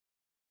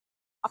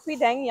අපි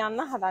දැන් යන්න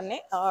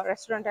හදන්නේ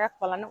රෙස්ටොරන්ට් එකක්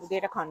බලන්න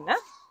උදේට කන්න.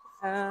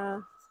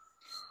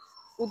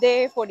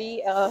 උදේ පොඩි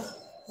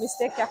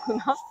මිස්ටේක් එකක්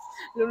වුණා.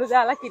 ලුණු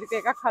දාලා කිරිත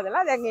එකක්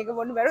හදලා දැන් ඒක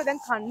බොන්න බැරුව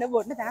දැන් කන්න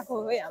බොන්න තැනක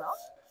හොය යනවා.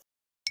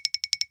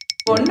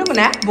 බොන්නම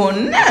නෑ බොන්න.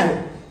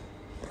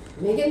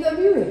 මේකෙන්ද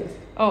බිව්වේ?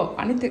 ඔව්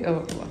අනිත් එක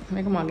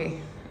මේක මගේ.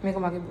 මේක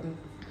මගේ බොන්න.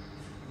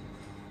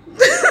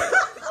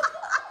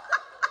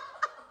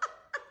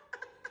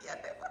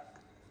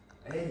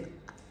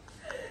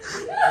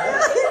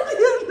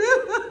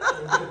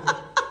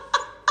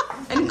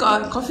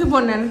 Coffee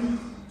bonnen.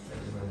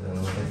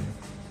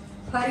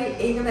 හරි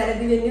ඒක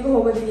වැරදි වෙන්නේ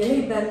කොහොමද කියලා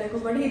හිතන්නකො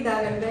මට හිතා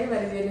ගන්නයි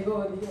වැරදි වෙන්නේ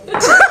කොහොමද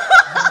කියලා.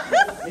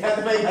 එයා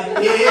තමයි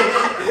හරි.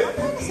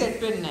 සෙට්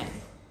වෙන්නේ නැහැ.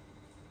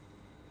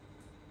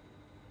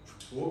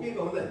 ඕකේ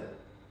කොහොමද?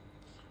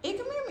 ඒක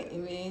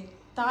මේ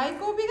තායි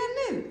කෝපි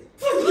ගන්නේද?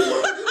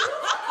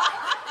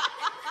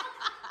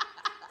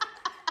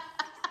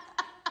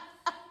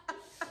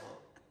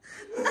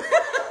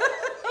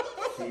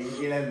 සීන්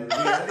කියලා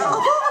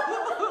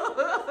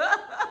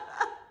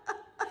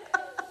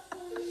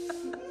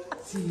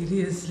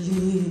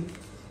Seriously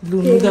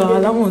ලුණු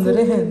දාලා හොඳට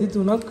හැන්දි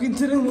 3ක්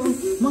විතර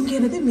මම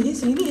කියන්නේ මේ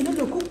සීනි එන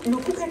ලොකු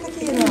කැට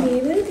කියලා. මේ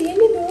වල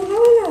තියෙන්නේ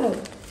නෝහවලා.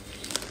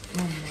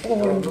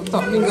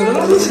 Talking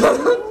කරලා.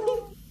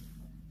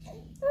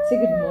 Say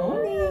good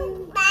morning.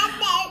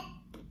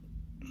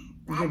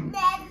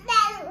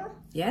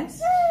 Yes.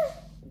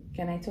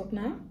 Can I talk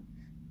now?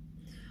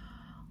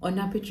 ඔන්න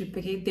අපි ට්‍රිප්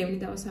එකේ දෙවෙනි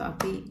දවසේ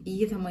අපි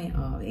ඊයේ තමයි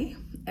ආවේ.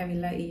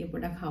 ඇවිල්ලා ඊයේ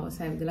පොඩක් හවස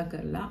ඇවිදලා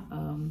කරලා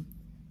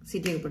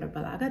සිටි එක පොඩක්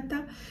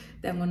බලාගත්තා.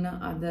 දැන් ඔන්න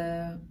අද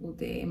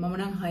උදේ මම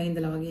නම් 6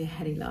 ඉඳලා වගේ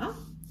හැරිලා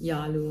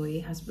යාළුවෝයි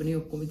හස්බන්ඩ්යි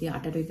ඔක්කොම ඉතින්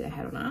 8ට විතර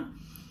හැරුණා.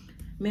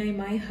 මයි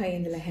 6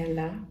 ඉඳලා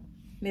හැරිලා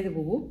නේද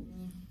බුබු?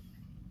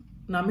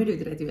 9ට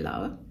විතර ඇති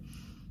වෙලාව.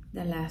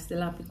 දැන්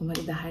ලෑස්තිලා අපි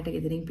කුමරි 10ට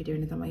ගෙදරින් පිට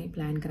වෙන්න තමයි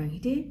ප්ලෑන් කරන්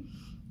හිටියේ.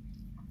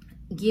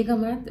 ගිය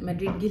ගමනත්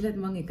මැඩ්‍රිඩ් ගිහලා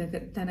මම එක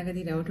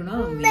තැනකදී රැවටුණා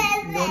මේ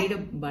ඩෝනිට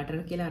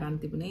බටර් කියලා අරන්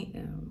තිබුණේ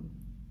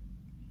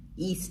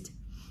ඊස්ට්.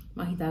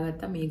 මම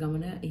හිතාගත්තා මේ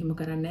ගමන එහෙම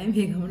කරන්නේ නැහැ.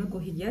 මේ ගමන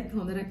කොහි ගියත්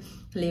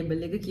හොඳට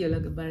ලේබල් එක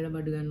කියලා බලලා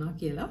බඩු ගන්නවා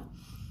කියලා.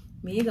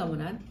 මේ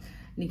ගමනත්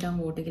නිකන්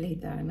වෝටර් කියලා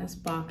හිතාගෙන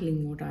ස්පාර්ක්ලින්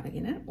වෝටර්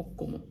අරගෙන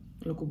ඔක්කොම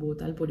ලොකු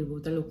බෝතල් පොඩි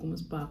බෝතල් ඔක්කොම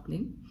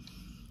ස්පාර්ක්ලින්.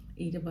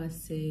 ඊට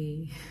පස්සේ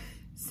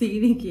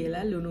සීනි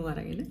කියලා ලුණු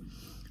අරගෙන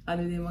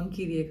අලුතෙන් මං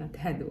කිරි එකත්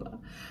හැදුවා.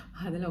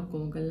 හදලා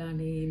ඔක්කොම කළා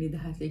අනේ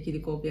නිදහසේ කිරි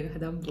කෝපි එක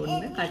හදන්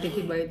බොන්න. කටේ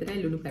තිබ්බ විතරයි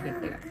ලුණු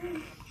පැකට් එක.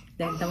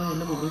 දැන් තමයි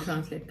ඔන්න Google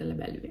Translate කරලා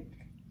බැලුවේ.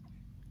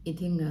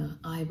 ඉතින්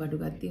ආයෙ බඩු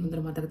ගත්තී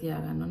හොඳට මතක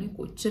තියාගන්න ඕනේ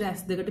කොච්චර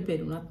ඇස් දෙකට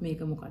පෙරුණත්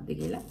මේක මොකද්ද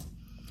කියලා.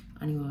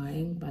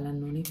 අනිවාර්යෙන් බලන්න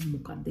ඕනේ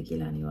මොකද්ද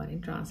කියලා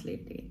අනිවාර්යෙන්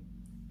translate එකේ.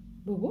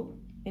 Bubu,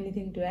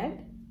 anything to add?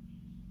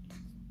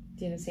 Do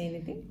you want to say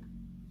anything?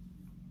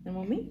 No,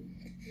 mommy?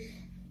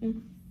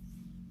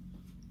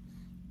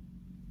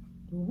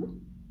 Bubu?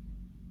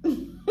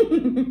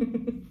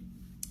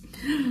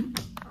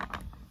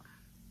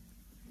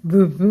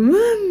 Bubu,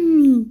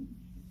 mommy.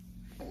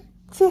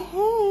 Say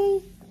hey.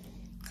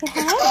 Say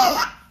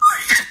hi.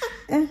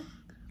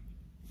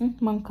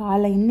 මං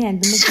කාලා ඉන්නේ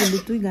ඇඳුම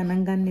කිලුතුයි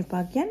ගණන් ගන්න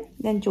එපා කියන්නේ.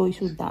 දැන් choice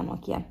උත් දානවා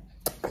කියන්නේ.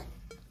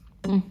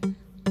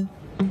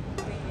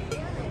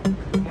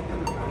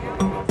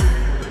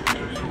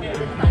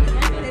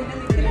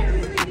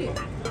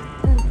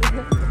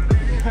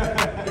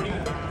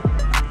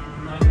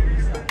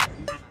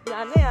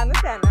 යන්න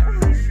තැන.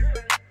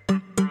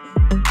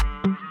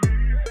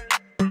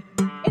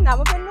 ඒ නම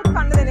පෙන්නොත්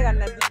කන්න දෙන්න ගන්න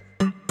නැද්ද?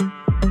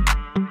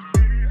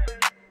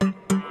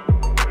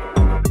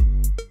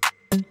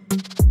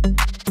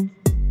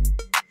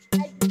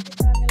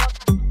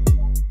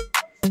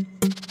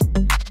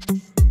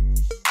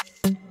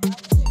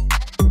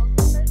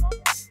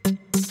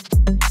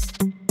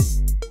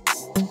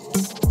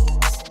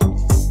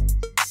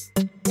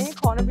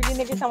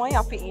 තමයි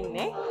අපි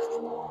ඉන්නේ.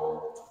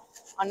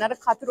 අන්නර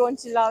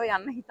කතුරුන්චිලාව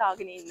යන්න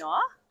හිතාගෙන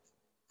ඉන්නවා.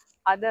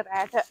 අද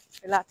රැට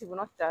වෙලා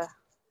තිබුණොත්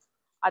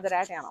අද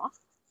රැට යනවා.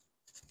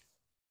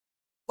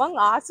 මං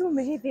ආසු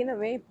මෙහි තියෙන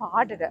මේ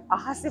පාටට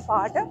අහසේ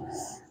පාට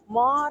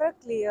මාර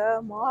ක්ලියර්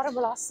මාරම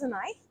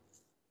ලස්සනයි.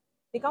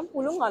 නිකන්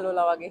පුළුන්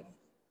අලවලා වගේ.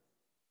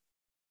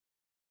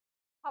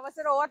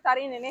 අවසර ඕවත්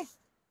අරින්නේ නේ.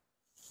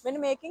 මෙන්න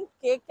මේකෙන්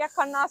කේක් එකක්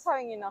කන්න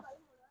ආසාවෙන් ඉන්නවා.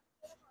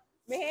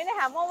 මෙහෙනේ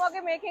හැමෝම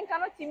වගේ මේකෙන්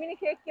කන චිමිනි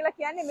කේක් කියලා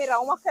කියන්නේ මේ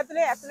රවුමක්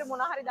ඇතුලේ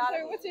මොන හරි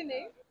දාලා what's your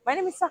name? My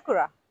name is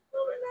Sakura.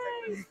 Oh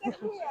nice.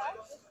 Sakura.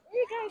 Where are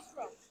you guys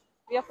from?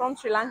 We are from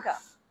Sri Lanka.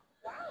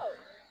 Wow.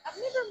 I've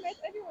never met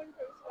anyone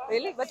from Sri Lanka.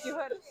 Really? But you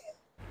heard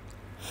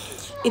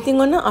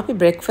ඉතින් ඔන්න අපි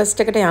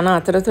breakfast එකට යන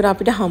අතරතුර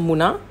අපිට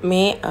හම්බුණා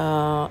මේ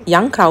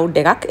යන් ක්‍රවුඩ්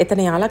එකක්.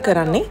 එතන යාලා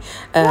කරන්නේ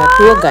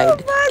ටුවර් ගයිඩ්.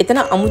 එතන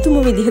අමුතුම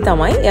විදිහ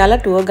තමයි යාලා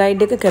ටුවර්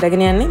ගයිඩ් එක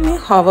කරගෙන යන්නේ මේ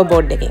හෝවර්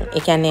බෝඩ් එකෙන්.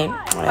 ඒ කියන්නේ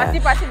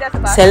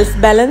self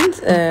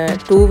balance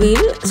two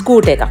wheel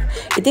scooter එකක්.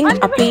 ඉතින්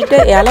අපිට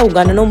එයාලා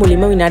උගන්වන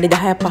මුලින්ම විනාඩි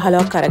 10ක්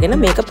 15ක් අරගෙන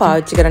මේක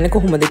පාවිච්චි කරන්නේ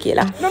කොහොමද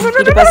කියලා.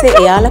 ඊට පස්සේ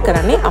එයාලා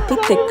කරන්නේ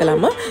අපිත්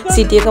එක්කලම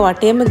සිටි එක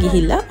වටේම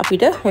ගිහිල්ලා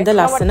අපිට හොඳ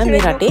ලස්සන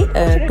මේ රටේ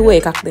ටුවර්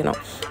එකක් දෙනවා.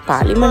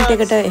 පාර්ලිමේන්තු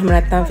එකට එහෙම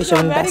නැත්නම්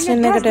ෆිෂර්මන්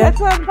බැස්ටන් එකට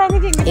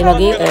ඒ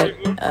වගේ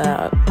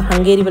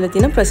හංගේරි වල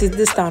තියෙන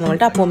ප්‍රසිද්ධ ස්ථාන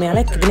වලට අපෝ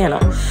මෙයාලා එක්කගෙන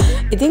යනවා.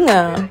 ඉතින්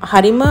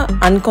හරිම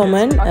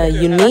අන්කොමන්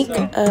යුනික්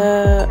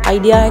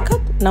අයිඩියා එකක්.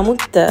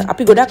 නමුත්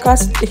අපි ගොඩක්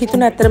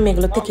හිතුණ ඇත්තට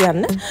මේගොල්ලොත්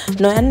කියන්න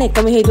නොයන්න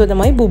එකම හේතුව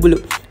තමයි බුබුලු.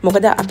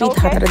 මොකද අපි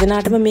 4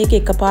 දෙනාටම මේක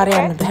එකපාර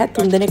යන්න බෑ.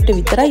 3 දෙනෙක්ට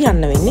විතරයි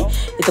යන්න වෙන්නේ.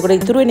 එතකොට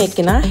ඉතුරු වෙන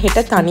එක්කෙනා හෙට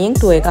තනියෙන්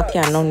ටුවර් එකක්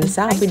යන්න ඕන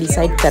නිසා අපි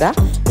ඩිසයිඩ් කරා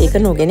ඒක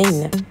නොගෙන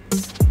ඉන්න.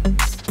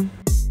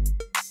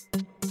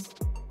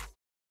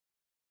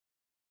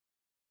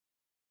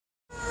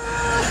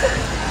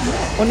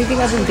 ඔනිතින්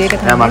අපි උදේට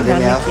කන්න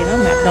කියන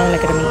මැක්ඩොනල්ඩ්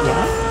එකටම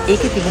ගියා.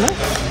 ඒකේ තිබුණා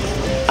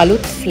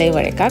අලුත්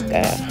ෆ්ලේවර් එකක්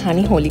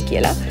හනි හොලි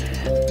කියලා.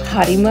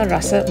 හරිම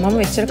රස මම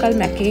මෙච්චර කල්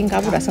මැක් එකෙන්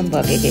කාපු රසම්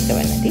බර්ගර් එක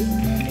වෙන්නේ නැති.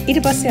 ඊට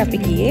පස්සේ අපි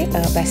ගියේ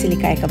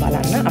බැසිලිකා එක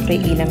බලන්න. අපේ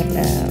ඊළඟ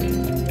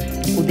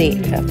උදේ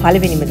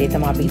පළවෙනිම දේ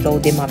තමයි අපි හිතුවා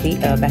උදේම අපි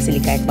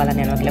බැසිලිකා එක බලන්න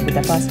යනවා කියලා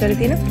බුදාපෙස්ට් වල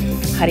තියෙන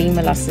හරිම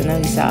ලස්සන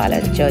විශාල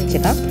චර්ච්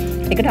එකක්.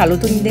 ඒකට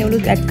අලුතුන්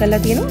දේවලුත් ඇඩ්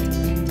කරලා තියෙනවා.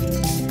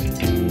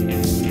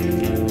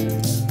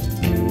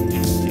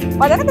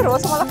 බලන්න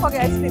රෝස් මලක්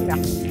වගේ අයිස්ක්‍රීම්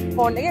එකක්.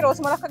 ෆෝන් එකේ රෝස්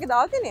මලක් වගේ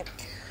දාලා තියෙන්නේ.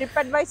 ට්‍රිප්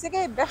ඇඩ්වයිස්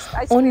එකේ බෙස්ට්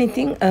අයිස්ක්‍රීම්. ඔන්න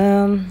ඉතින්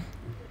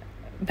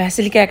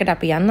බැසිලිකා එකට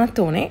අපි යන්නත්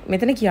ඕනේ.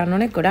 මෙතන කියන්න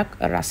ඕනේ ගොඩක්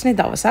රස්නේ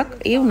දවසක්.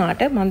 ඒ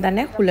වුණාට මම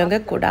දන්නේ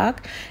හුළඟ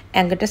ගොඩාක්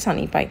ඇඟට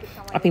සනීපයි.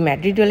 අපි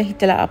මැඩ්‍රිඩ් වල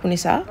හිටලා ආපු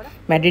නිසා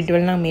මැඩ්‍රිඩ්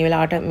වල නම් මේ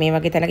වෙලාවට මේ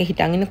වගේ තැනක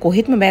හිටන් ඉන්න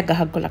කොහෙත්ම බෑ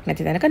ගහක් ගොලක්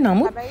නැති තැනක.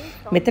 නමුත්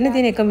මෙතන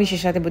තියෙන එකම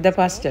විශේෂත්වය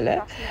බුදාපෙස්ට් වල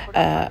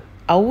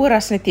අවුව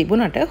රස්නේ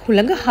තිබුණාට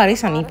හුළඟ හරි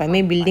සනීපයි.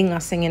 මේ බිල්ඩින්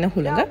අස්සෙන් එන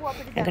හුළඟ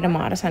ඇඟට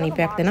මාර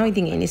සනීපයක් දෙනවා.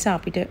 ඉතින් ඒ නිසා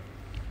අපිට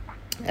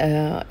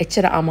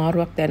එච්චර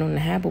අමාරුවක් දැනුන්නේ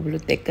නැහැ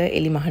බුබුලුත් එක්ක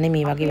එලි මහනේ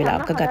මේ වගේ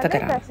වෙලාවක ගත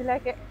කරන්න.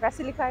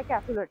 බැසිලිකා එක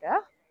ඇතුළට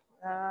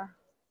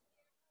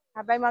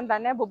හැබැයි මම දන්නේ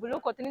නැහැ බුබුලු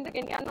කොතනින්ද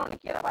ගෙනියන්න ඕනේ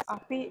කියලා.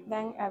 අපි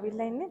දැන්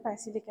ඇවිල්ලා ඉන්නේ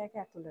බැසිලිකා එක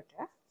ඇතුළට.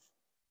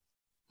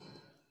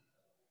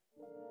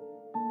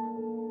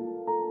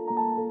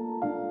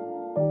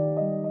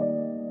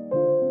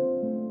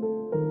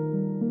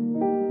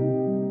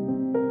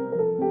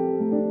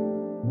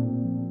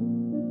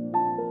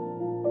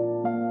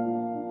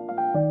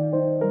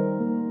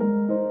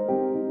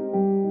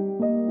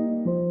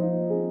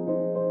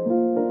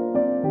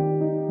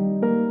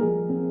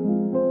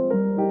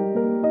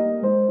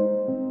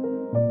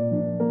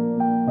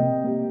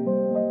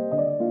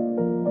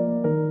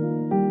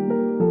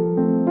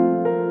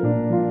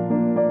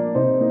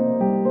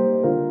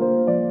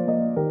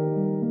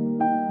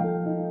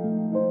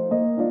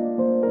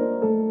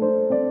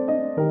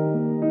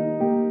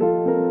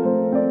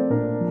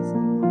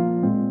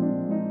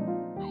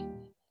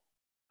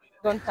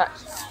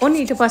 ඔන්න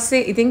ඊට පස්සේ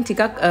ඉතින්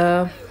ටිකක්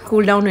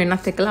කූල් ඩවුන්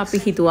වෙන්නත් එක්කලා අපි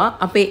හිතුවා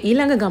අපේ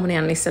ඊළඟ ගමන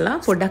යන්න ඉස්සලා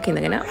පොඩ්ඩක්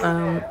ඉඳගෙන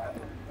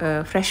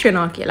ෆ්‍රෙෂ්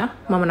වෙනවා කියලා.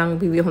 මම නම්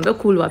බිව්වේ හොඳ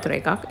කූල් වතුර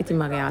එකක්. ඉතින්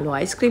මගේ යාළුවා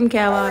අයිස්ක්‍රීම්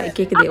කෑවා. එක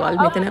එක දේවල්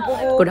මෙතන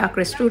ගොඩාක්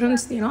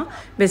රෙස්ටෝරන්ට්ස් තියෙනවා.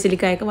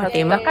 බැසිලිකා එක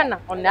වටේම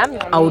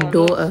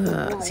අවුට්ඩෝර්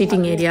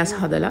සිටින් ඒරියාස්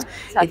හදලා.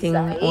 ඉතින්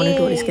ඕනේ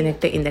ටූරිස්ට්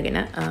කෙනෙක්ට ඉඳගෙන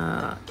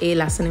ඒ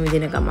ලස්සන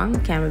විදින ගමන්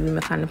කැම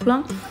බීම කන්න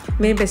පුළුවන්.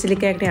 මේ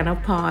බැසිලිකා එකට යන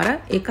පාර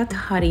ඒකත්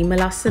හරිම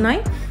ලස්සනයි.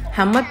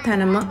 හැම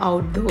තැනම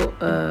අවුට්ඩෝර්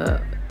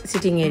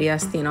සිටින්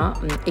ඒරියාස් තියෙනවා.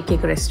 එක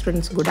එක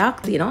රෙස්ටෝරන්ට්ස්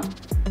ගොඩාක් තියෙනවා.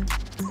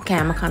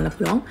 කෑම කන්න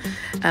පුළුවන්.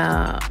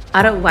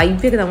 අර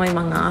වයිබ් එක තමයි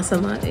මම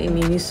ආසම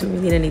මිනිස්සු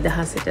විදින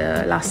නිදහසට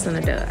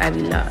ලස්සනට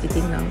ඇවිල්ලා.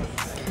 ඉතින්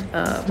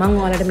මම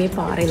ඔයාලට මේ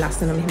පාරේ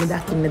ලස්සන මෙහෙම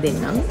දකින්න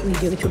දෙන්නම්.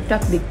 වීඩියෝ එක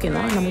චුට්ටක් දික්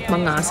වෙනවා. නමුත්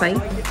මම ආසයි.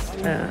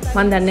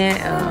 මම දන්නේ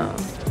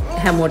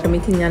හැමෝටම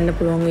ඉතින් යන්න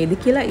පුළුවන් වේද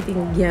කියලා. ඉතින්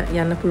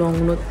යන්න පුළුවන්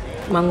වුණොත්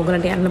මම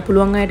ඔයගලන්ට යන්න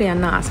පුළුවන් අයට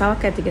යන්න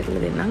ආසාවක් ඇති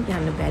කරලා දෙන්නම්.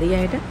 යන්න බැරි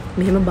අයට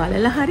මෙහෙම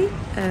බලලා හරි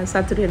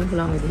සතුටු වෙන්න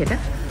පුළුවන් විදිහට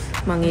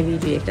මම මේ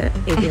වීඩියෝ එක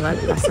ඒ දේවල්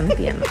ලස්සන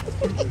තියන්නම්.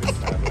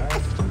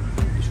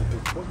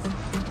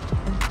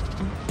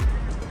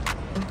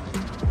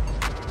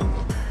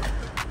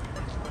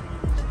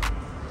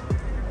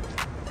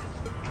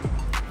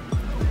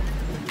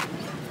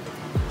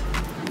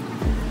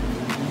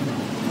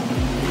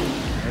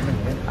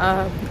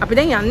 අපි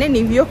දැන් යන්නේ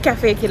නිව්යෝක්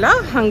කැෆේ කියලා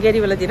හංගේරි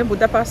වල තියෙන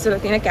බුදාපෙස්ට් වල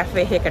තියෙන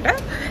කැෆේ එකකට.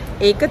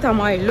 ඒක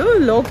තමයිලු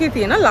ලෝකේ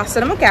තියෙන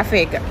ලස්සනම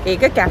කැෆේ එක.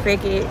 ඒක කැෆේ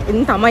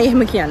එකෙන් තමයි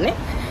එහෙම කියන්නේ.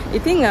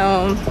 ඉතින්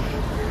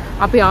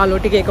අපි යාළුවෝ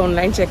ටික ඒක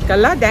ඔන්ලයින් චෙක්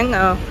කළා. දැන්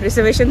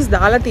රිසර්වේෂන්ස්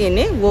දාලා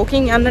තියෙන්නේ.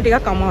 වෝකින් යන්න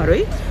ටිකක්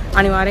අමාරුයි.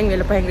 අනිවාර්යෙන්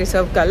වෙලපහෙන්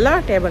රිසර්ව්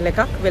කරලා ටේබල්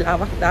එකක්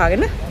වෙලාවක්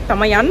දාගෙන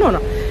තමයි යන්න ඕන.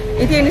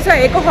 ඉතින් ඒ නිසා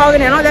ඒක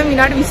හොයාගෙන යනවා. දැන්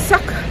විනාඩි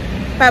 20ක්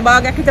පැය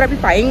භාගයක් විතර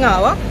අපි පයින්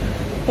ආවා.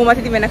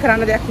 කොහොමද ඉතින් වෙන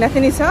කරන්න දෙයක්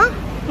නැති නිසා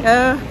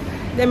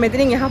දැන්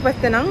මෙතනින් එහා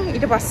පැත්ත නම්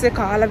ඊට පස්සේ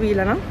කාලා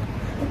බීලා නම්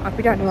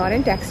අපිට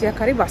අනිවාර්යෙන් ටැක්සියක්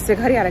හරි බස් එක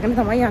හරි අරගෙන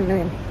තමයි යන්න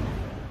වෙන්නේ.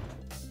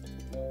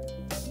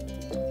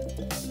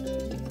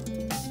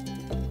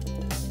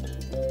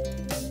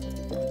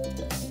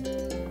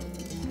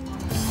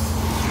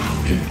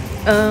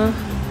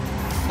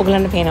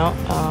 ඔයගලන්ට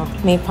පේනවා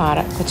මේ පාර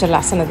කොච්චර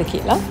ලස්සනද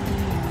කියලා.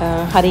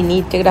 හරි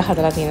නීට් එකට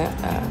හදලා තියෙන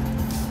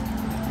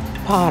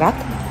පාරක්.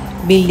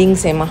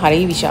 බිල්ඩින්ග්ස් එම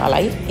හරි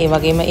විශාලයි. ඒ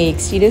වගේම ඒ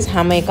එක්ස්ටීරියර්ස්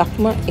හැම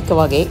එකක්ම එක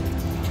වගේ.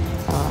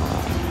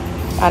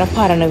 අර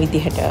පරණ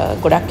විදිහට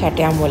ගොඩක්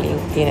කැටයම් වලින්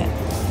තියෙන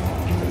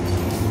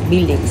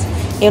බිල්ඩින්ග්ස්.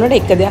 ඒ වුණාට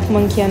එක දෙයක්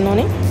මම කියන්න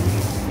ඕනේ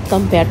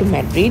කම්පෙයාර් ටු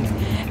මැඩ්‍රිඩ්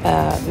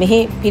මෙහි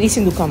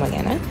පිරිසිදුකම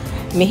ගැන.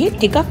 මෙහි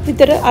ටිකක්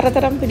විතර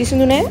අරතරම්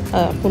පිරිසිදු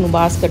නැහැ. කුණු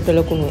බාස්කට් වල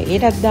කුණු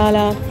ඒටත්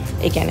දාලා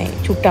ඒ කියන්නේ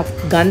චුට්ටක්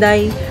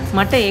ගඳයි.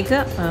 මට ඒක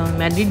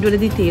මැඩ්‍රිඩ්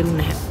වලදී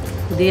තේරුන්නේ නැහැ.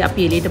 උදේ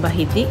අපි එළියට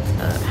බහිද්දි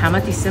හැම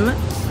තිස්සෙම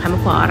හැම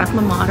පාරක්ම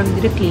මාර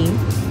විදිහට ක්ලීන්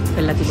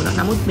කරලා තිබුණා.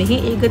 නමුත් මෙහි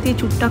ඒ ගතිය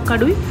චුට්ටක්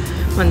අඩුයි.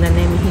 මම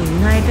දන්නේ මෙහි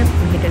ඉන්න අයට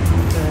මෙහෙට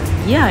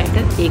ගිය අයට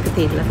ඒක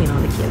තේරලා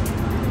තියෙනවද කියලා.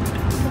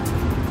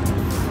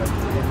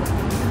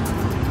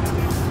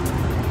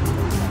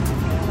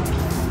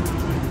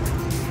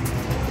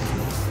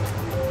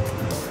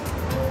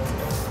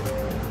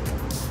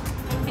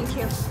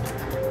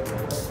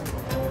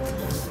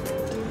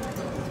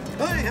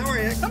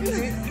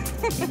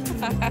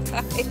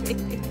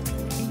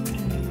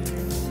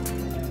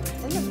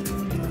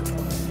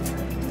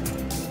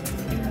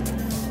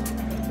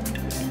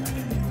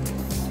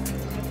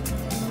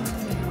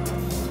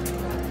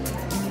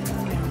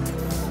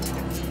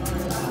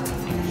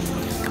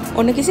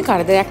 ඔන්න කිසි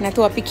කරදරයක්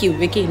නැතුව අපි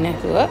කිව් එකේ ඉන්නේ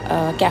නැතුව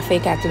කැෆේ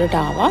එක ඇතුළට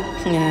ආවා.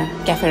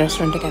 කැෆේ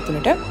රෙස්ටොරන්ට් එක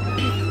ඇතුළට.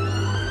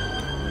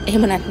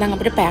 එහෙම නැත්නම්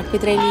අපිට පැයක්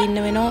විතර එළියේ ඉන්න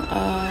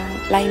වෙනවා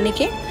ලයින්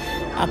එකේ.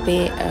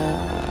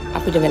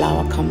 අපිට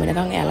වෙලාවක් හම්බ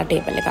වෙනකන් එයාලා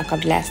ටේබල් එකක්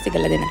අපිට ලෑස්ති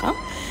කරලා දෙනකම්.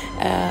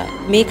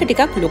 මේක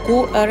ටිකක් ලොකු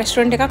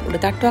රෙස්ටොරන්ට් එකක්. උඩ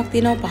තට්ටුවක්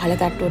තියෙනවා, පහළ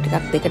තට්ටුව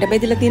ටිකක් දෙකට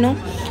බෙදලා තියෙනවා.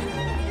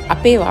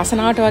 අපේ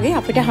වාසනාවට වගේ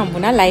අපිට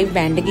හම්බුණා ලයිව්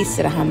බෑන්ඩ් එක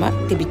ඉස්සරහම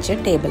තිබිච්ච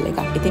ටේබල් එකක්.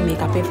 ඉතින්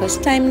මේක අපේ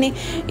ෆස්ට් ටයිම් නේ.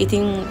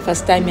 ඉතින්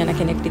ෆස්ට් ටයිම් යන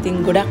කෙනෙක්ට ඉතින්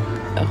ගොඩක්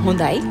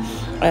හොඳයි.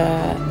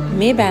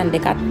 මේ බෑන්ඩ්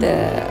එකත්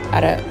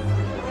අර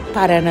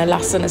පරණ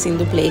ලස්සන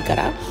සින්දු ප්ලේ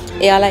කරා.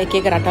 එයාලා එක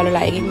එක රටවල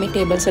අයගෙන් මේ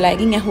ටේබල්ස් වල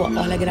අයගෙන් ඇහුවා.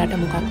 ඔයාලගේ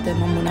රට මොකක්ද?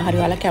 මම මොන හරි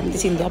ඔයාලා කැමති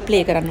සින්දුවක්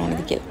ප්ලේ කරන්න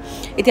ඕනද කියලා.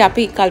 ඉතින්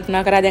අපි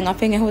කල්පනා කරා දැන්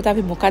අපෙන් ඇහුවොත්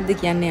අපි මොකද්ද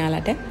කියන්නේ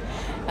එයාලට.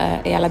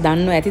 එයාලා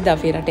දන්නව ඇතිද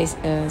අපේ රටේ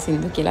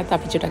සින්දු කියලාත්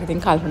අපි චුට්ටක්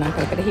ඉතින් කල්පනා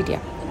කර කර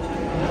හිටියා.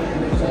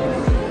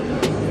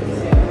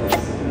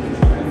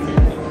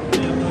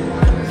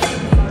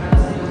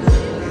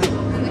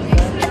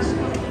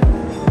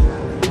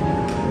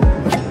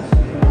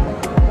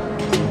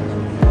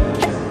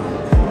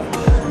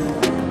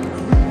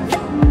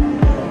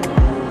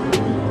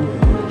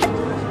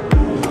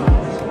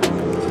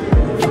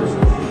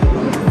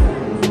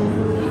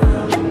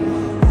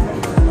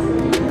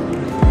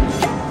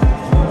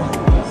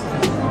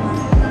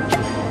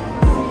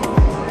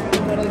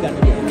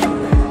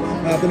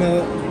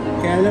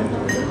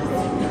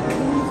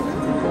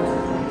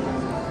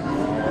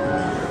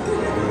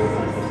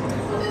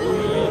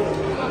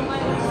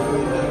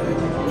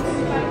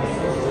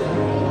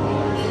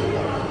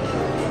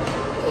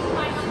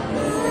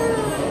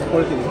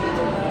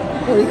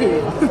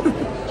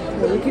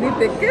 පොල් කිරිත්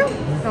එක්ක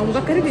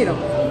සමුගක් හරි දෙනවා.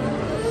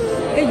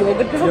 ඒ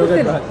යෝගට් එකක්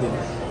දෙනවා.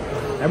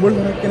 ඇඹුල්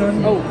මොනක්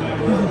වෙනවද? ඔව්.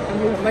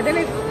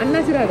 මදනේ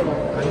අන්නාසි රාද බං.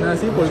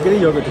 අන්නාසි පොල් කිරි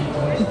යෝගට්.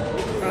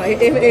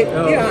 එන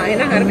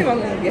හරිනේ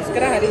මම ගෙස්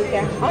කරා හරි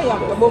යා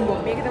බොම්බෝ.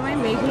 මේක තමයි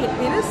මේකේ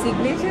තියෙන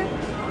සිග්නේචර්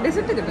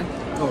ඩෙසර්ට් එකද?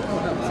 ඔව්.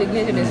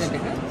 සිග්නේචර් ඩෙසර්ට්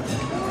එක.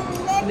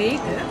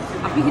 මේක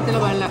අපි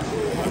හිතලා බලලා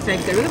ට්‍රයි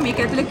කරලා මේක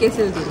ඇතුලේ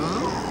කෙසෙල් දෙනවා.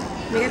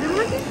 මේක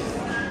ඇතුලේ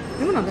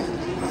මොනවද?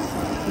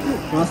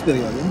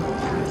 රාස්බෙරි වගේ.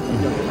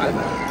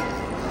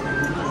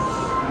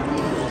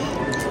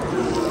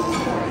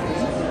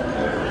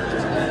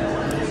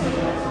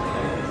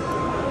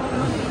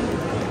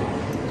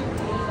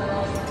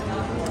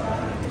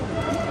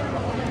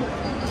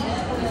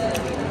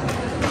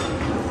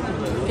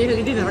 ඒක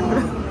ඉතින්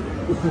නරකට.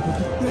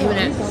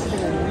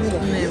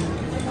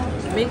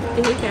 මේ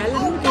කෙහෙල්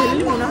කෑල්ලෙන් කෙහෙල්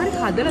මොන හරි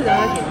හදලා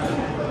දාලා තියෙනවා.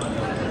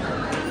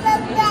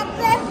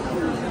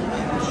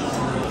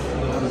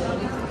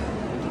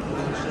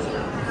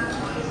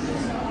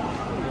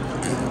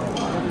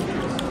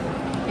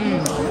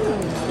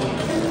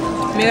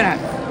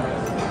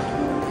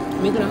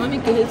 මේක තමයි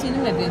මේ කෙහෙල් සීන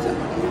නැද්ද ඒක?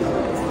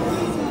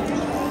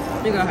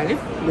 මේක හරිය.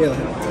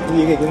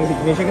 මේක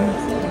සිග්නේචර් එකනේ.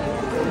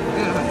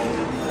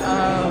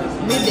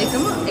 මේ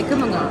දෙකම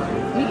එකම ගාන.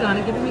 මේ ගාන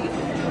කිව්ව මේක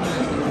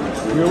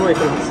යුරෝ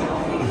 11.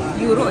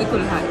 යුරෝ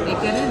 11. ඒ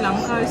කියන්නේ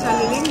ලංකාවේ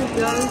සල්ලියෙන්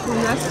රුපියල්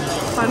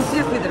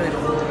 3500ක් විතර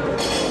වෙනවා.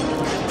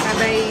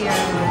 හැබැයි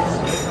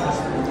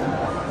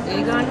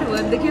ඒ ගානට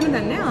වර්ද කියලා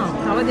දන්නේ නැහැ.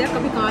 තව දෙයක්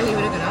අපි කාලේ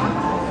ඉවර කරා.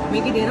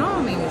 මේකේ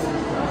දෙනවා මේ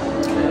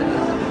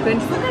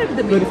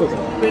 24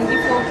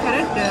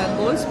 carat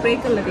gold spray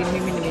කරලා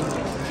තියෙන්නේ මෙන්න මේක.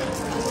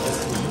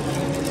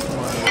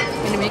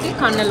 මෙන්න මේකේ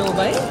කන්න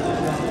ලෝබයි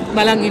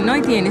බලන් ඉන්නවා.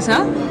 ඉතින් ඒ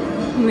නිසා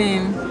මේ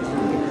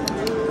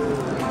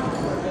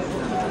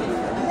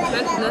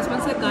දස්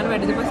මාසයක් ගන්න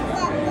වැඩිද පස්සේ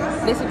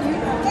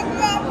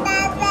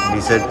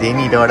ඩෙසර්ට් තියෙන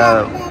ඊට වඩා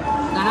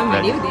ගණන්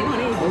වැඩිව දෙනවා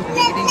නේද?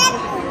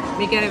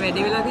 මේක අර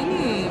වැඩි වෙලා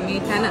තියෙන්නේ මේ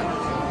තැන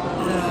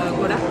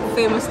ගොඩක්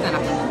ෆේමස්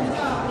තැනක්.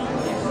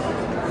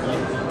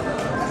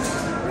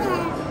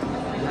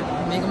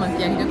 මේක මම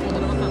කියන්නේ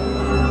හොඳටම තමයි.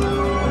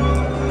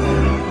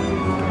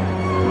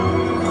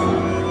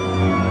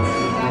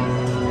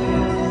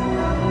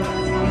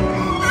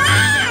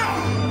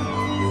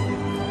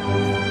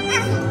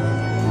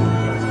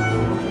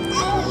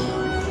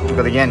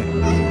 මොකද කියන්නේ?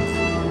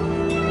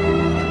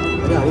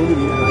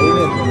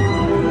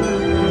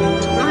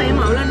 එහෙම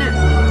අවුලක් නැහැ.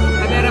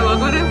 හැබැයි අර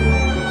වගර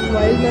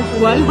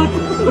වල්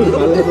හතුරක්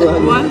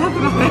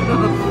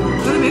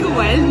මේක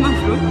වයිල්ඩ්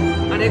මෂ්රූම්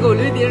අර ඒක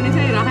ඔළුවේ තියෙන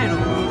නිසා ඒ රහ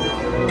එනවා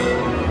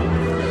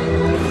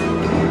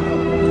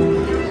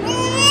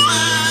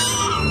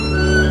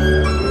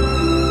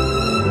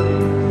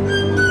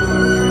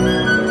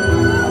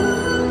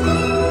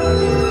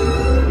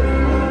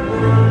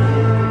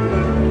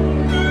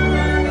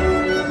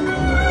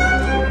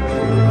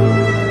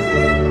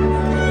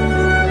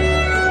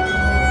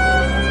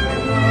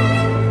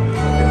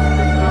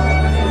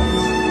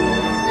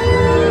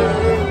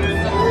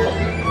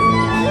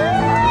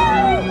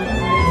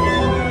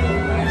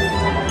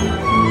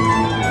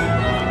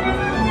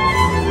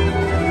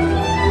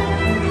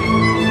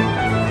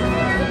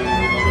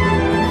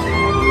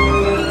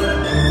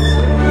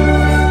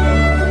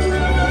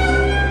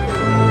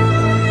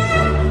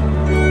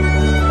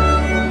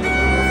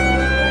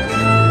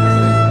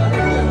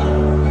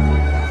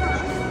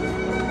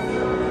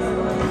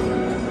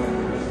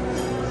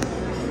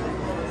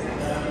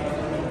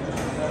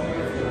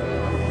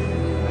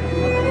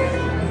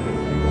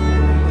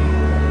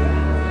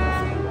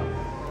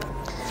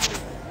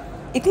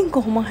ඉතින්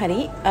කොහොම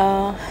හරි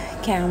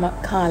කෑම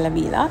කාලා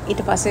බීලා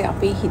ඊට පස්සේ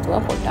අපි හිතුවා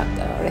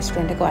පොඩ්ඩක්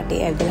රෙස්ටොරන්ට් එක වටේ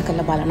ඇවිදලා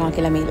කරලා බලනවා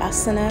කියලා මේ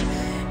ලස්සන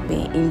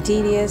මේ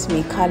ඉන්ටීරියර්ස්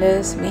මේ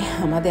කලර්ස් මේ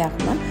හැම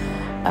දෙයක්ම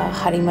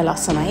හරිම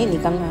ලස්සනයි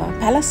නිකන්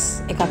පැලස්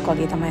එකක්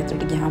වගේ තමයි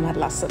ඇතුළට ගියාම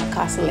අර ලස්සන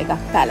කාසල්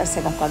එකක් පැලස්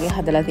එකක් වගේ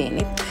හදලා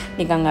තියෙන්නේ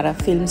නිකන් අර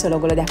ෆිල්ම්ස් වල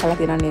ඔයගොල්ලෝ දැකලා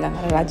තියෙනවා නිකන්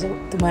අර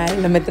රජතුමා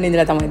ඇවිල්ලා මෙතන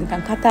ඉඳලා තමයි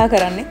නිකන් කතා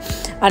කරන්නේ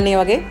අන්න ඒ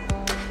වගේ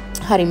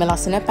හරිම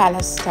ලස්සන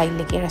පැලස්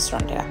ස්ටයිල් එකේ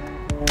රෙස්ටොරන්ට් එකක්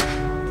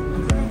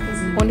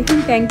Only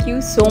thank you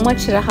so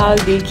much Rahal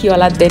Dilki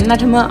wala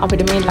dennatama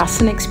අපිට මේ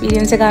ලස්සන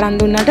experience එක අරන්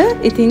දුන්නට.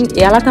 ඉතින්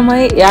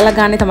එයාලා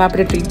ගානේ තමයි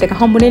අපිට treat එක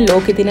හම්බුනේ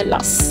ලෝකේ තියෙන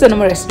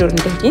ලස්සනම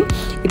restaurant එකකින්.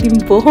 ඉතින්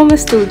බොහොම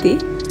ස්තුතියි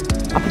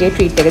අපිට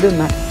treat එක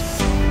දුන්නාට.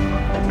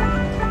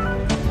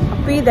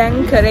 අපි දැන්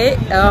කරේ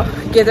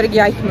ගෙදර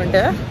ගියා ඉක්මනට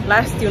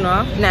last වුණා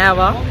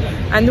නෑවා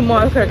අඳු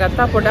මාල්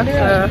කරගත්තා පොඩක්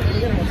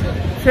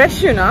fresh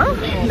වුණා.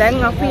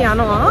 දැන් අපි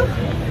යනවා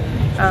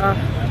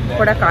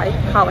පොඩක් ආයි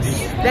house.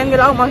 දැන්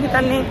ගලාව මම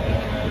හිතන්නේ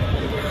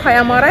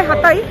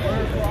 6:07යි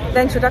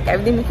දැන් චුට්ටක්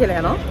ඇවිදින්න කියලා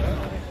යනවා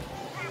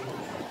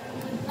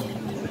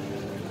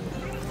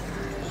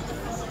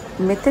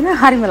මෙතන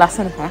හරිම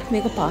ලස්සන පාක්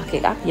මේක පාක්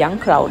එකක් යන්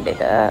ක්‍රවුඩ්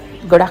එක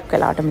ගොඩක්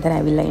වෙලාවට මෙතන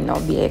ඇවිල්ලා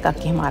ඉන්නවා බියර්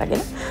එකක් එහෙම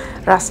අරගෙන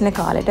රස්නේ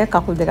කාලෙට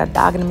කකුල් දෙකක්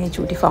දාගෙන මේ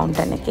චූටි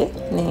ෆවුන්ටන් එකේ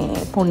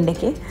මේ පොන්ඩ්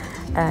එකේ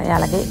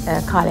යාලගේ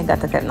කාලය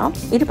ගත කරනවා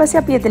ඊට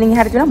පස්සේ අපි එතනින්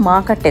එහාට ගිහලා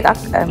මාකට්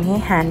එකක් මේ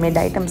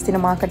හෑන්ඩ්මේඩ් අයිටම්ස්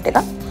තියෙන මාකට්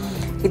එකක්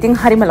ඉතින්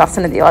හරිම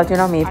ලස්සන දේවල්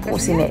තියෙනවා මේ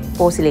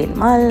පෝසිලේන්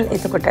මල්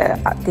එතකොට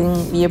ඉතින්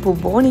වියපු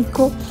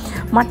බෝනික්කෝ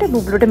මට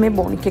බුබ්ලුට මේ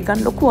බෝනික් එක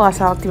ගන්න ලොකු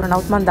ආසාවක් තිබුණා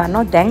නමුත් මම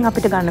දන්නවා දැන්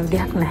අපිට ගන්න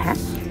විදිහක් නැහැ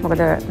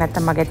මොකද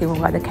නැත්තම් මගේ ඇති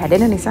මොකද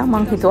කැඩෙන නිසා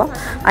මම හිතුවා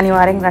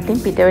අනිවාර්යෙන්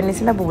රටින් පිට වෙන්න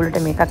ඉස්සෙල්ලා බුබ්ලුට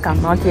මේකක්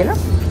ගන්නවා කියලා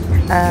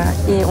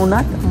ඒ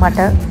වුණත්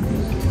මට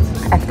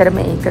ඇත්තටම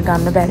ඒක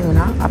ගන්න බැරි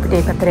වුණා අපිට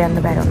ඒක අතර යන්න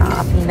බැරි වුණා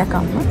අපි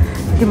ඉනකම්ම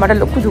ඉතින් මට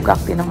ලොකු දුකක්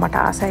තියෙනවා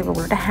මට ආසයි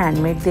බුබ්ලුට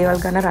හෑන්ඩ්මේඩ්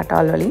දේවල් ගන්න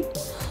රටවල් වලින්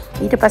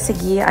ඊට පස්සේ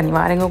ගියේ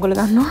අනිවාර්යෙන්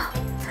ඔයගොල්ලෝ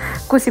ගන්නවා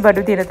කුසි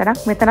බඩු තියෙන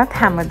තැනක් මෙතනත්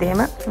හැමදේම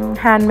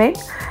හෑන්ඩ්මේඩ්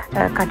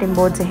කටින්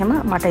බෝඩ්ස් එහෙම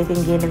මට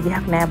ඉතින් ගේන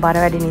විදිහක් නෑ බර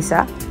වැඩි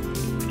නිසා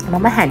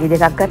මම හැඩි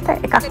දෙකක් ගත්තා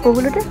එකක්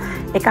ඔයගොල්ලෝට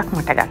එකක්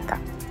මට ගත්තා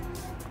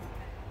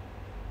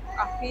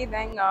අපි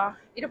දැන්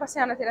ඊට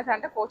පස්සේ යන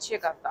තැනට කෝච්චිය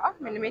ගත්තා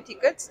මෙන්න මේ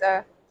ටිකට්ස්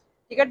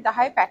ටිකට්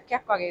 10 පැක්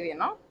එකක් වගේ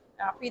වෙනවා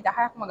අපි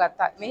 10ක්ම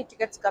ගත්තා මේ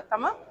ටිකට්ස්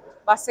ගත්තම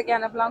බස් එක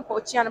යන්න පුළුවන්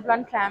කෝච්චිය යන්න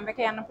පුළුවන් ට්‍රෑම්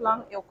එක යන්න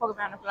පුළුවන් ඒ ඔක්කොම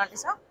යන්න පුළුවන්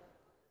නිසා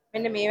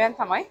මෙන්න මේවෙන්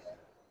තමයි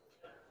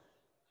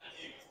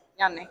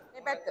යන්නේ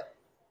මේ පැත්ත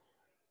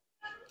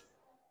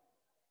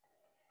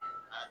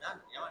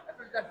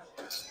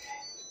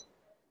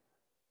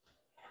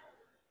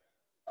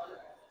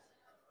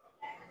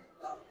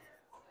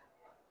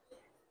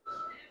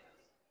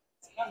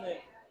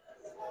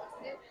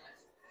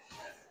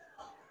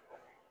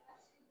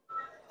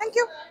Thank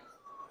you.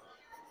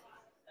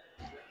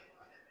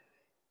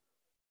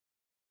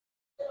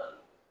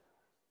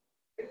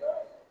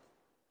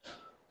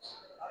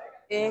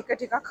 ඒක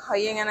ටිකක්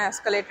හයියෙන් යන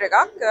එස්කලේටර් එකක්.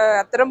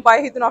 අතරම බය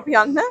හිතුණා අපි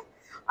යන්න.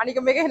 අනික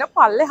මේක එන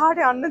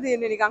පල්ලෙහාට යන්න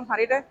තියෙන්නේ නිකන්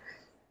හරියට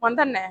මන්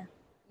දන්නේ නැහැ.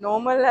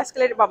 normal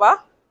එස්කලේටර් බබා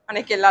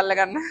අනේ කෙල්ල අල්ල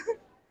ගන්න.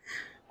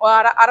 ඔය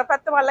අර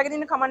පැත්තම අල්ලගෙන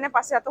ඉන්න කමන්නේ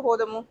පස්සේ අත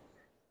හොදමු.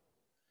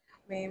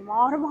 මේ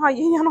මාරම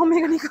හයියෙන් යනවා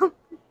මේක නිකන්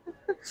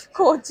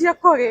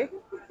කෝච්චියක් වගේ.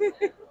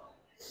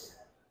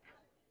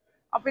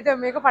 අපිට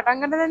මේක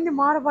පටන් ගන්න දැන්දි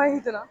මාර බය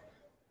හිතුණා.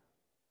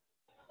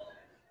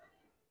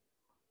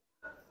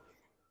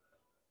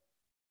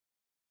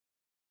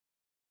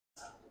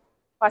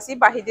 පස්සේ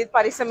බහිදිත්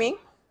පරිස්සමින්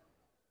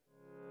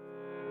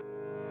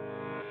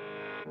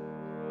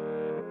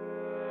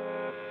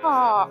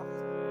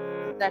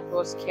that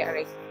was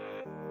scary.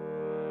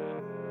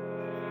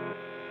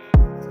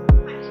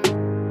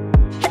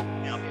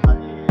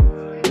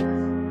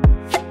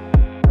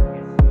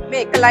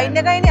 මේක ලයින්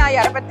එකයිනේ ආය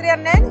අර පැත්තට යන්නේ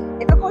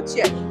නැහැ එක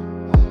කොච්චියයි.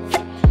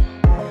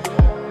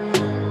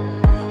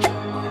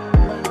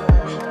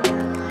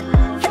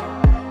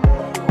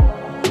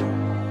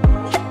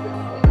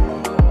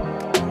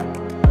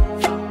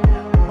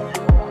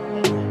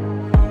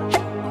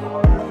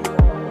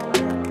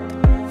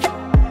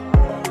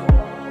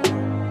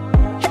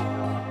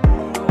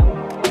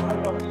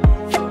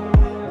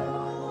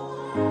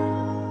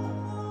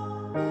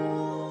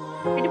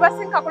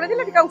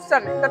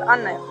 උස්සන්න. එතකොට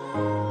අන්න අය.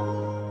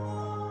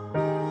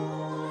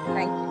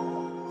 Thank you.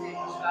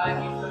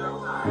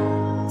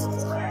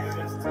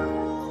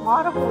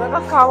 මාර පුරක්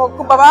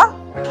කාවක්කු බබා.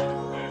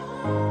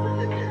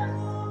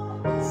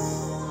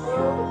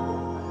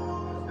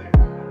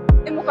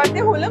 ඒ මොකක්ද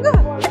හොලඟ?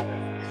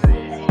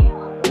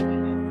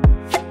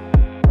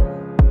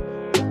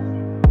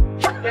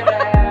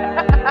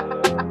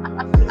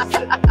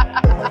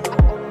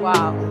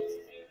 wow.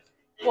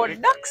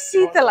 පොඩ්ඩක්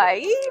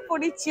සීතලයි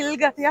පොඩි චිල්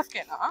ගතියක්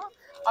එනවා.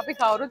 අපි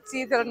කවුරුත්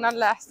සීතල නම්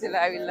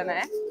ලෑස්තිලා ඇවිල්ලා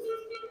නැහැ.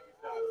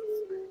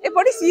 ඒ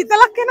පොඩි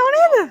සීතලක් එනව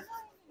නේද?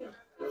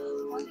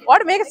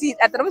 ඔයාලට මේක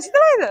ඇත්තටම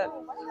සීතලයිද?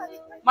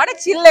 මට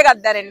චිල් එකක්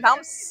දැනෙන්නේ. තාම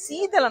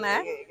සීතල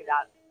නෑ.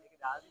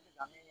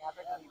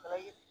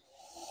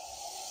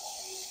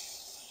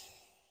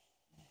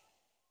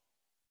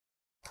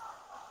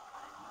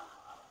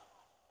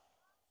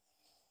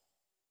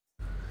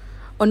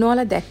 ඔන්න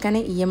ඔයාලා දැක්කනේ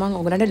ඊයේ මම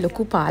ඔයගලන්ට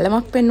ලොකු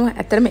පාලමක් පෙන්නුවා.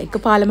 ඇත්තටම එක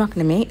පාලමක්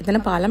නෙමෙයි. එතන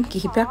පාලම්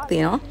කිහිපයක්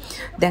තියෙනවා.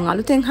 දැන්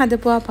අලුතෙන්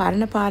හදපුවා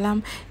පාරණ පාලම්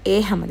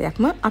ඒ හැම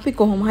දෙයක්ම අපි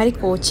කොහොම හරි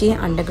කෝච්චියේ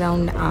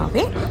අන්ඩර්ග්‍රවුන්ඩ්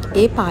ආවේ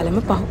ඒ පාලම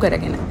පහු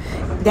කරගෙන.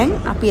 දැන්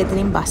අපි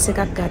එතනින් බස්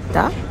එකක්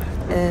ගත්තා.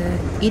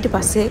 ඊට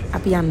පස්සේ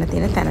අපි යන්න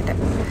තියෙන තැනට.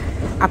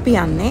 අපි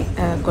යන්නේ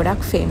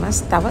ගොඩක් ෆේමස්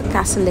තව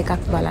කැසල්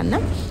එකක් බලන්න.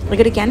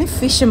 ඒකට කියන්නේ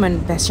ෆිෂර්මන්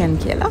බැෂන්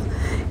කියලා.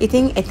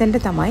 ඉතින් එතනට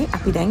තමයි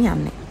අපි දැන්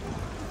යන්නේ.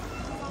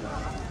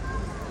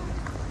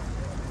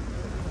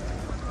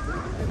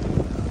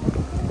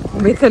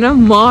 මෙතන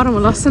මාරම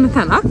ලස්සන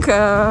තැනක්.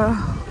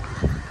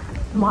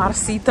 මාර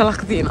සීතලක්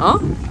තියෙනවා.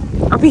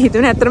 අපි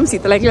හිතුවේ ඇත්තටම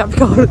සීතලයි කියලා. අපි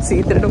කවුරුත්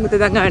සීතලට මුකුත්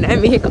දඟාවේ නැහැ.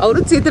 මෙහි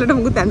කවුරුත් සීතලට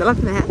මුකුත්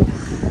ඇඳලත් නැහැ.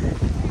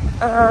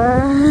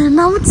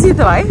 නමුත්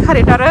සීතලයි.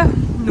 හරියට අර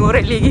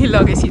නුවරඑළිය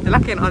ගිහිල්ලා වගේ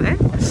සීතලක් එනවා දැන්.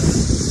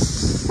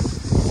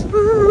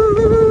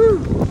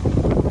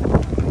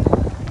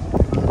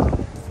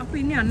 අපි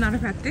ඉන්නේ අන්න අර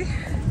පැත්තේ.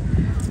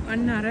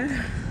 අන්න අර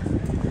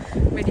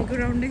මෙඩිකල්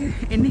ග්‍රවුන්ඩ් එකේ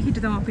එන්නේ හිට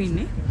තමයි අපි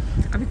ඉන්නේ.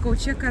 අපි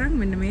කෝච්චියක් අරන්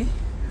මෙන්න මේ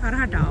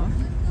හරහට ආවා.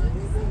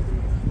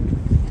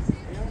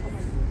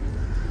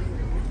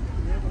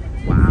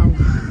 wow.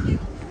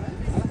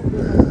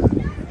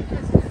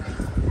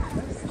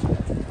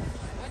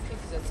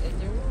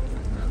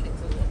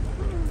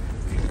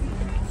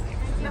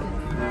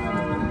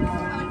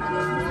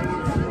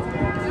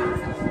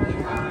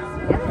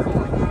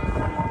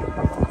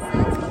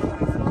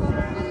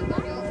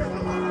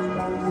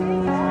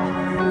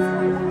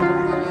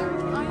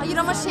 Hayır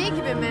ama şey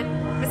gibi mi?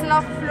 Mesela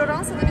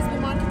Floransa'da biz bu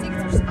markete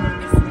gitmiştik.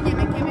 Bir sürü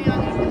yemek yeme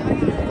yerleri falan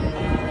gördük.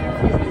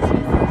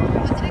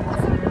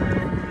 Direkt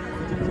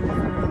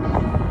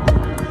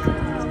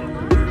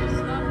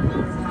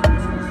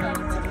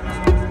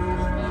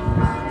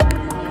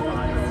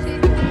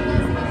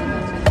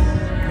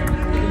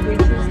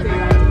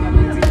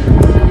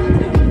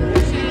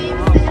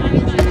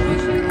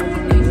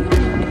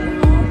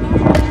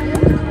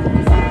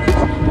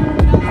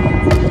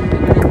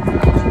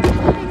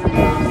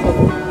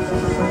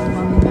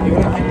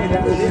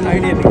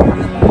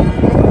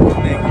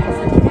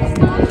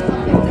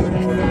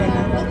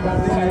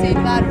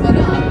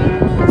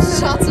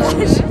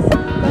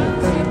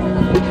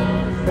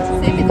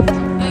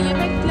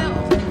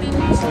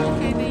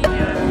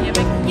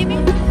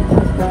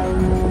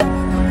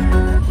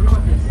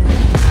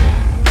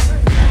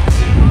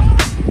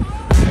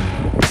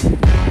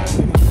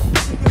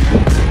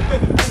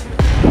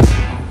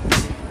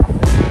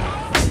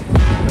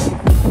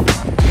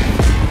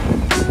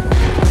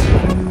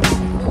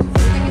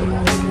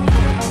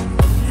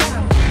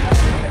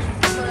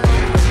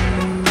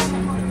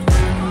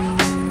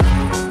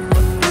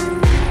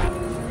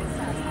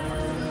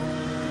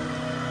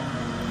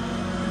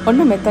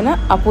ඔන්න මෙතන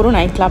අපූර්ව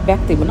නයිට් ක්ලබ්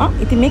එකක් තිබුණා.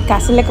 ඉතින් මේ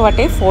කැසල් එක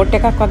වටේ ෆෝට්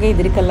එකක් වගේ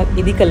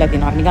ඉදි කළා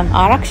දෙනවා. නිකන්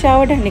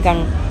ආරක්ෂාවට නිකන්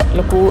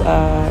ලොකු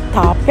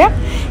තාප්පයක්.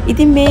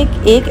 ඉතින් මේ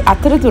ඒක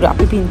අතරතුර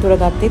අපි පින්තූර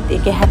ගත්තෙත්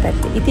ඒකේ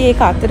හැපැත්තේ. ඉතින්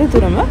ඒක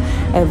අතරතුරම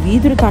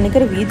වීදුරු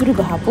තනිකර වීදුරු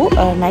ගහපු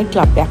නයිට්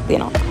ක්ලබ් එකක්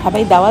තියෙනවා.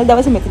 හැබැයි දවල්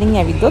දවසේ මෙතනින්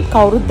ඇවිද්දොත්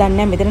කවුරුත් දන්නේ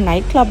නැහැ මෙතන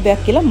නයිට් ක්ලබ්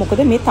එකක් කියලා.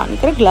 මොකද මේ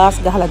තනිකර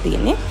ග්ලාස් ගහලා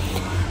තියෙන්නේ.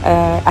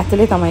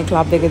 ඇතුලේ තමයි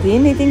ක්ලබ් එක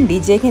තියෙන්නේ. ඉතින්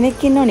DJ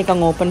කෙනෙක් ඉන්නවා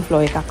නිකන් ඕපන්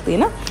ෆ්ලෝ එකක්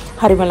තියෙන.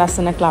 හරිම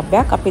ලස්සන ක්ලබ්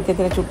එකක්. අපිත්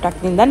එතන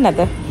චුට්ටක් ඉඳන් නැද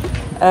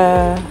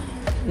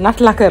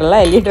නටලා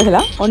කරලා එළියට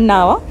වෙලා ඔන්න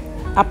ආවා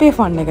අපේ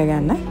ෆන් එක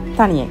ගන්න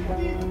තනියෙන්.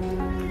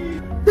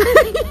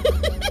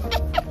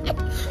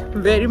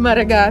 very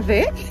maragate.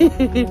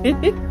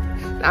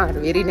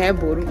 very නෑ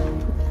බොරු.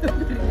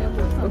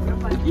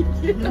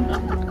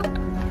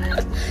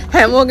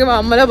 හැමෝගෙම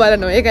අම්මලා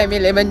බලනවා. ඒකයි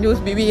මේ ලෙමන් ජූස්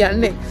බිබී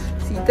යන්නේ.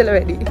 සීතල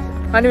වැඩි.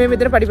 අනේ මේ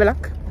මෙතන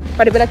පඩිපලක්.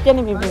 පඩිපලක්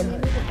කියන්නේ මේ බලන්න.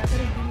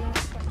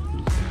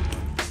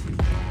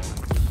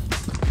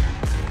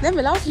 දැන්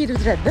වෙලාව කීයද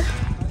විතරද?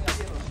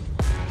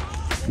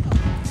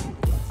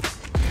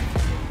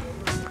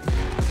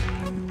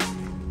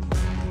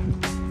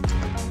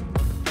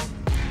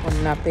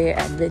 ඔන්න අපේ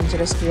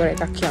ඇඩ්වෙන්චරස් ටුවර්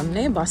එකක්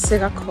යන්නේ බස්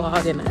එකක්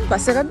හොයාගෙන.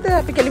 බස් එකක්ද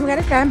අපි කෙලිම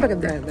ගන්නේ ට්‍රෑම්ප්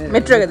එකක්ද?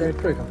 මෙට්‍රෝ එකද?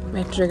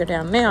 මෙට්‍රෝ එකට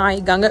යන්නේ.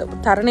 ආයි ගඟ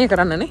තරණය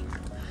කරන්නනේ.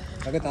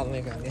 ගඟ තරණය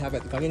කරන්නේ. එහා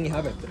පැත්ත. ගඟෙන්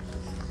එහා පැත්ත.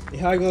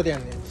 එහා ගියොත්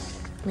යන්නේ.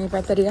 මේ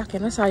පැත්ත ටිකක්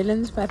එන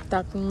සයිලන්ස්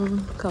පැත්තක්.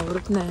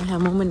 කවුරුත් නැහැ.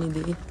 හැමෝම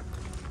නිදි.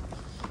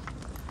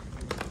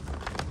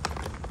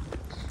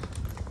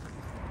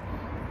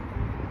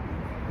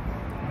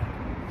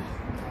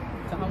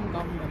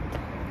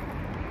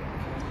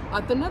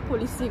 අතන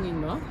පොලිසියෙන්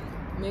ඉන්නවා.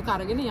 මේක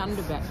අරගෙන යන්න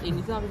බෑ. ඒ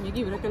නිසා අපි මේක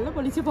ඉවර කරලා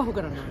පොලිසිය පහු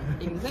කරනවා.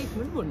 ඒ නිසා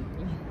ඉක්මනට බොන්න.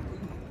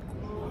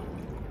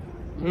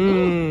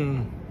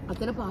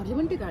 අතන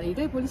පාර්ලිමේන්තු එක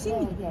ඒකයි පොලිසියෙන්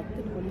ඉන්නේ.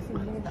 ඇත්තට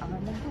පොලිසියෙන් ඉන්නේ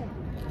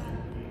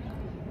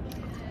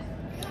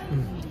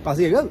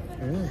පස්සේ ගල්.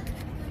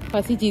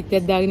 පස්සේ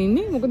චීත්තයක් දාගෙන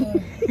ඉන්නේ. මොකද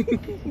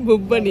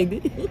බොබ්බනේද?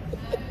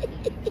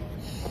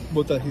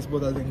 බෝතල් හිස්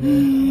බෝතල් දෙන්න.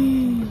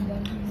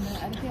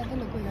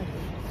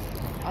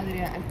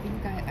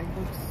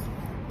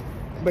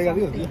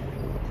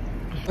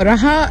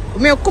 රහ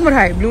මේ ඔක්කොම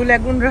රහයි. බ්ලූ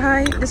ලැගුන්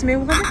රහයි. ඊටස් මේ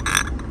මොකද?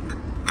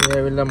 මේ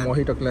ඇවිල්ලා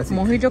මොහිටෝ ක්ලාසික්.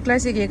 මොහිටෝ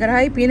ක්ලාසික් එක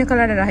රහයි. පීන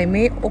කලර් රහයි.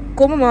 මේ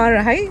ඔක්කොම මාර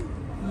රහයි.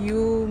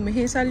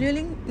 මෙහි සල්ලි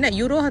වලින් නෑ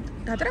යුරෝ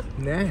 4ක්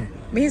නෑ.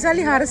 මෙහි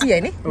සල්ලි 400යි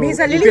නේ. මෙහි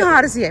සල්ලි වලින්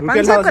 400යි.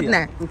 500ක්වත්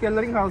නෑ. රුපියල්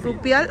වලින් 400.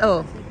 රුපියල් ඔව්.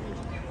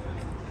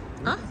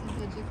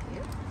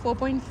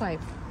 4.5.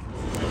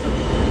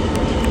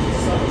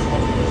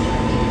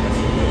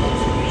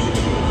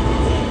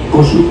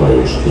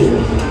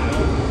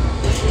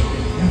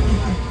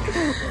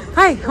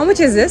 Hi, how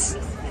much is this?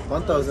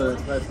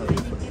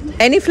 1,500.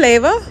 Any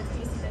flavor?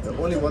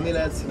 Only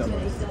vanilla and cinnamon.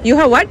 You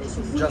have what?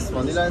 Just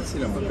vanilla and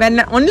cinnamon.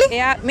 Vanilla only?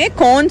 එයා මේ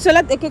cones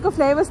වලත් එක එක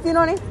flavors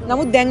තියෙනවනේ.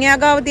 නමුත් දැන් එයා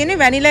ගාව තියෙන්නේ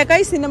vanilla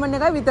එකයි cinnamon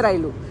එකයි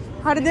විතරයිලු.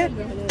 හරිද?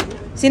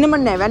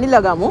 cinnamon නෑ vanilla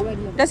ගමු.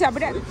 ඊට පස්සේ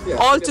අපිට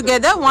all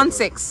together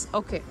 1.6.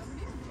 Okay.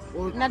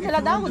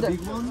 Nutella දාමුද? The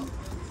big one,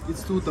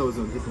 it's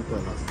 2,000 if you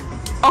tell us.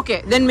 Okay,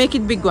 then make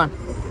it big one.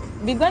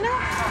 Big one?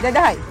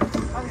 දෙදහයි.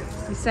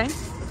 This side.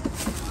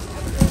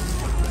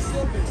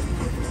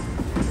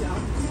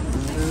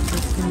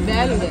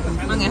 බෑලුද?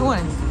 මං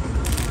ඇහුවනේ.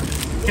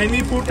 Can we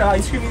put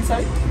ice cream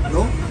inside?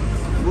 No?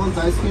 You want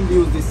ice cream, we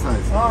use this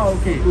size. Ah,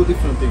 okay. Two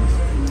different things.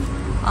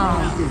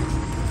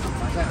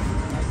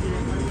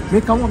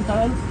 Wait, come on,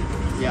 Kyle.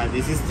 Yeah,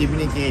 this is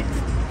chimney cake.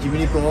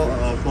 Chimney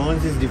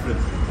cones is different.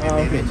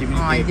 Okay.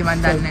 Chimney ඉතින් මන්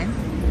දන්නේ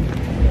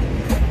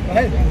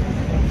Hey.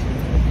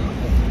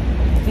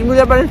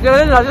 ඉංග්‍රීසි බලස්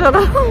කරලා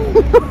රජසභාව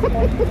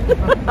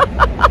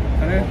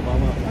अरे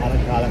Mama,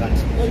 kaala kan.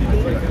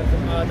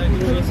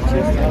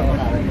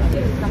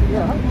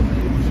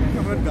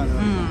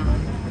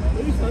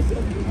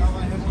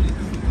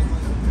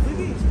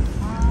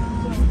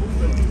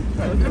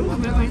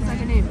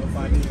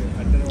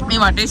 මේ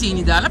වටේ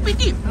සීනි දාලා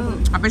පිටි.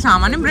 අපේ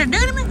සාමාන්‍ය බ්‍රෙඩ්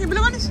එකනේ මේ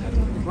කිබලවනේ.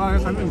 वाह ये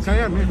खाने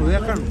चाहिए मैं हो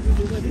जाकर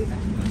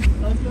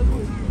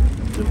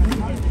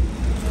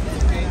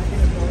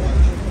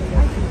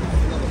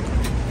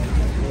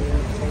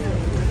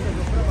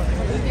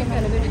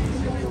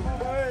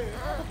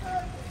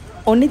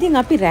ඔන්න ඉතින්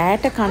අපි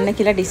රෑට කන්න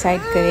කියලා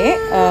ඩිසයිඩ් කරේ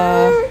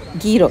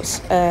ගීරෝස්.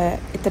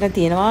 එතන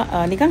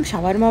තියෙනවා නිකන්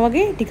ෂවර්මා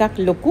වගේ ටිකක්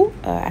ලොකු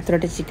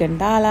ඇතුළට චිකන්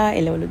දාලා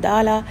එළවලු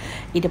දාලා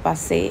ඊට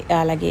පස්සේ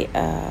යාලගේ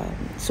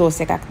සෝස්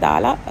එකක්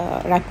දාලා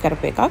රැප්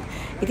කරපු එකක්.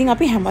 ඉතින්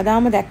අපි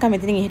හැමදාම දැක්කා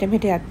මෙතනින් එහෙට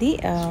මෙහෙට යද්දී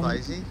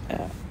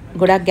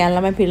ගොඩක් ගෑනු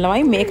ළමයි පිරිමි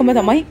ළමයි මේකම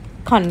තමයි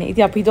කන්නේ.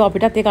 ඉතින් අපි හිතුවා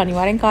අපිටත් ඒක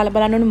අනිවාර්යෙන් කාලා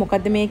බලන්න ඕනේ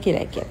මොකද්ද මේ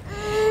කියලා.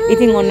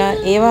 ඉතින් ඔන්න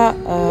ඒවා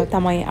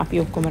තමයි අපි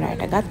ඔක්කොම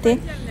රැට ගත්තේ.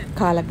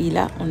 කාලා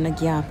බීලා ඔන්න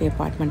ගියා අපේ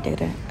අපාර්ට්මන්ට්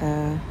එකට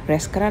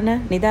රෙස්ට් කරන්න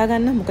නිදා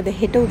ගන්න. මොකද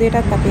හෙට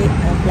උදේටත් අපේ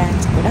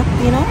ප්ලෑන්ස් ගොඩක්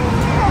තියෙනවා.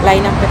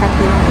 ලයින් අප් එකක්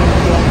තියෙනවා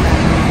කියලා.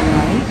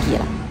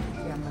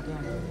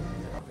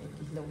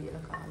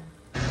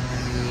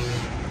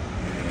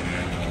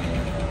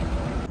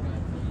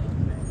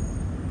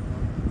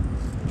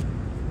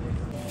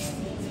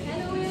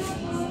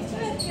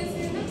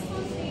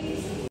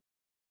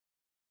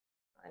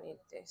 I need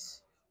this.